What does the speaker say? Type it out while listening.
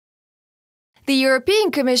The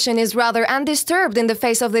European Commission is rather undisturbed in the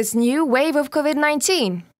face of this new wave of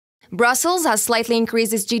COVID-19. Brussels has slightly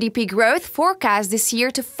increased its GDP growth forecast this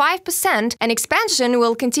year to 5%, and expansion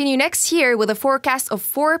will continue next year with a forecast of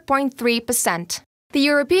 4.3%. The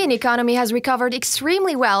European economy has recovered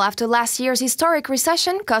extremely well after last year's historic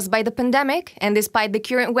recession caused by the pandemic, and despite the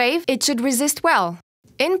current wave, it should resist well.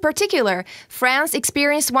 In particular, France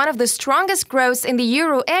experienced one of the strongest growths in the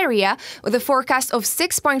euro area with a forecast of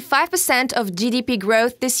 6.5% of GDP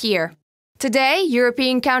growth this year. Today,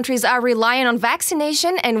 European countries are relying on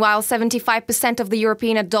vaccination, and while 75% of the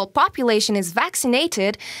European adult population is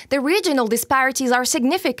vaccinated, the regional disparities are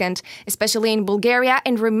significant, especially in Bulgaria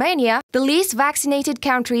and Romania, the least vaccinated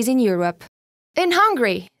countries in Europe. In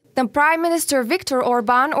Hungary, the Prime Minister Viktor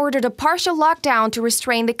Orbán ordered a partial lockdown to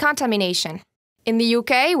restrain the contamination. In the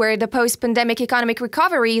UK, where the post-pandemic economic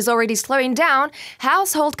recovery is already slowing down,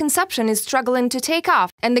 household consumption is struggling to take off,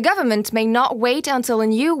 and the government may not wait until a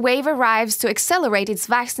new wave arrives to accelerate its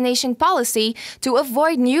vaccination policy to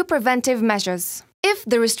avoid new preventive measures. If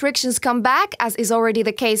the restrictions come back, as is already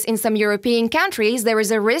the case in some European countries, there is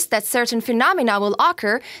a risk that certain phenomena will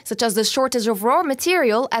occur, such as the shortage of raw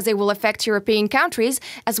material, as it will affect European countries,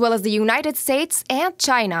 as well as the United States and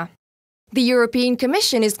China. The European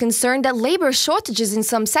Commission is concerned that labor shortages in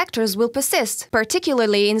some sectors will persist,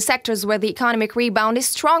 particularly in sectors where the economic rebound is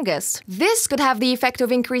strongest. This could have the effect of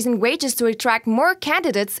increasing wages to attract more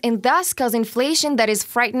candidates and thus cause inflation that is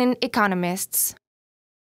frightening economists.